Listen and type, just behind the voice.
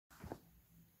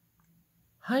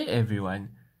Hi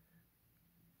everyone.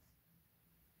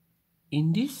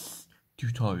 In this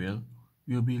tutorial,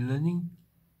 we'll be learning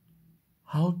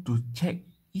how to check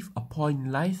if a point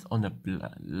lies on a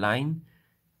line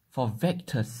for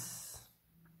vectors.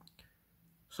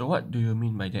 So what do you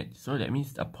mean by that? So that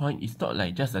means a point is not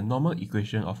like just a normal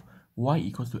equation of y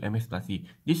equals to mx plus c.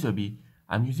 This will be,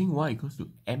 I'm using y equals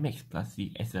to mx plus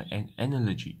c as an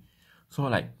analogy. So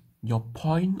like your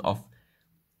point of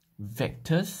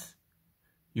vectors,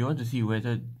 you want to see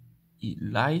whether it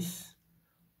lies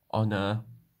on a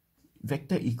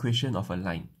vector equation of a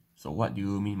line. So what do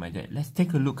you mean by that? Let's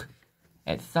take a look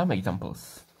at some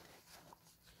examples.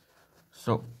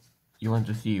 So you want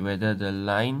to see whether the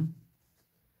line,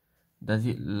 does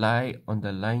it lie on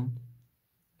the line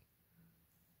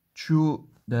through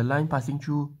the line passing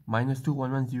through -2,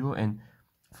 1, 1, 0 and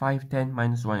 5, 10,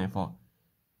 -1 and 4.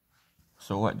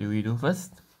 So what do we do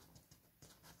first?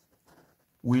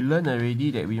 We learned already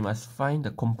that we must find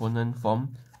the component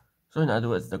form. So in other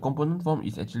words, the component form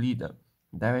is actually the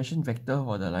direction vector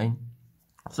for the line.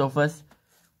 So first,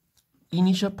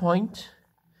 initial point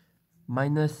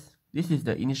minus, this is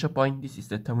the initial point, this is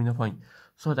the terminal point.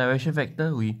 So direction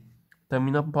vector,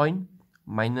 terminal point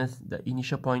minus the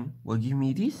initial point will give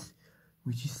me this,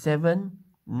 which is 7,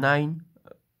 9,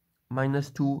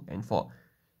 -2 and 4.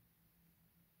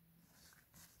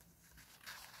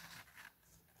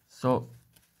 So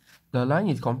the line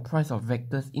is comprised of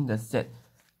vectors in the set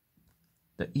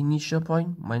the initial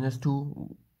point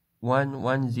 -2, 1,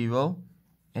 1, 0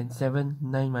 and 7,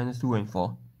 9, -2 and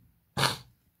 4.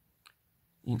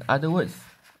 In other words,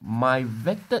 my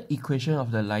vector equation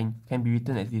of the line can be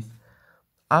written as this: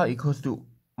 r equals to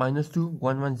 -2,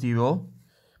 1, 1, 0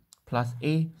 plus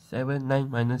a, 7, 9,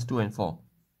 -2 and 4.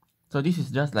 So this is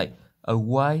just like a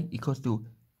y equals to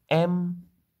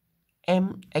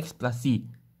mx plus c.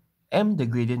 M the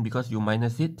gradient because you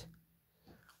minus it.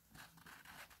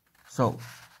 So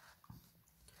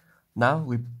now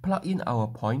we plug in our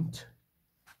point.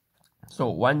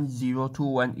 So 1, 0, 2,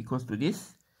 1 equals to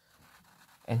this.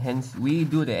 And hence we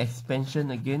do the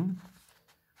expansion again.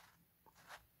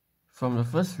 From the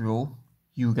first row,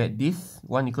 you get this.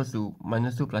 1 equals to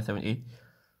 -2 plus 7a.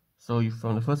 So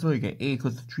from the first row, you get a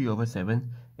equals to 3 over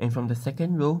 7. And from the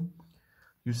second row,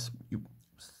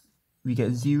 we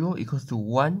get 0 equals to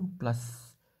 1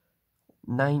 plus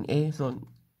 9a. So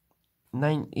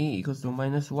 9a equals to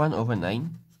 -1 over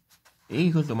 9. A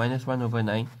equals to -1 over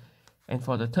 9. And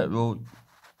for the third row,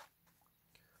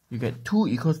 you get 2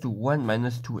 equals to 1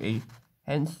 minus 2a.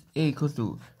 Hence, a equals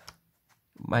to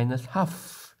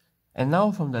 -half. And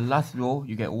now from the last row,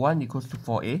 you get 1 equals to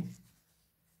 4a.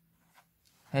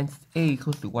 Hence, a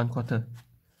equals to 1/4.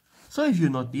 So if you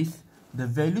notice, the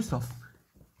values of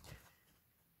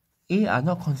a are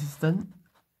not consistent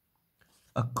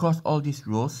across all these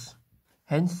rows.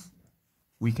 Hence,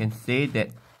 we can say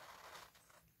that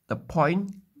the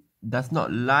point does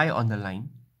not lie on the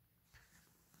line.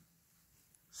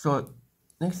 So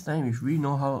next time, if we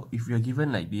know how, if we are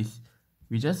given like this,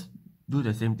 we just do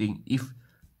the same thing.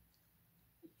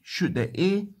 Should the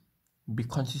a be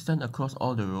consistent across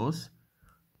all the rows,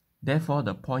 therefore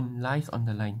the point lies on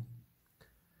the line.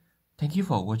 Thank you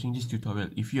for watching this tutorial.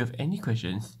 If you have any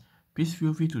questions, please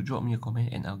feel free to drop me a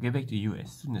comment and I'll get back to you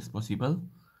as soon as possible.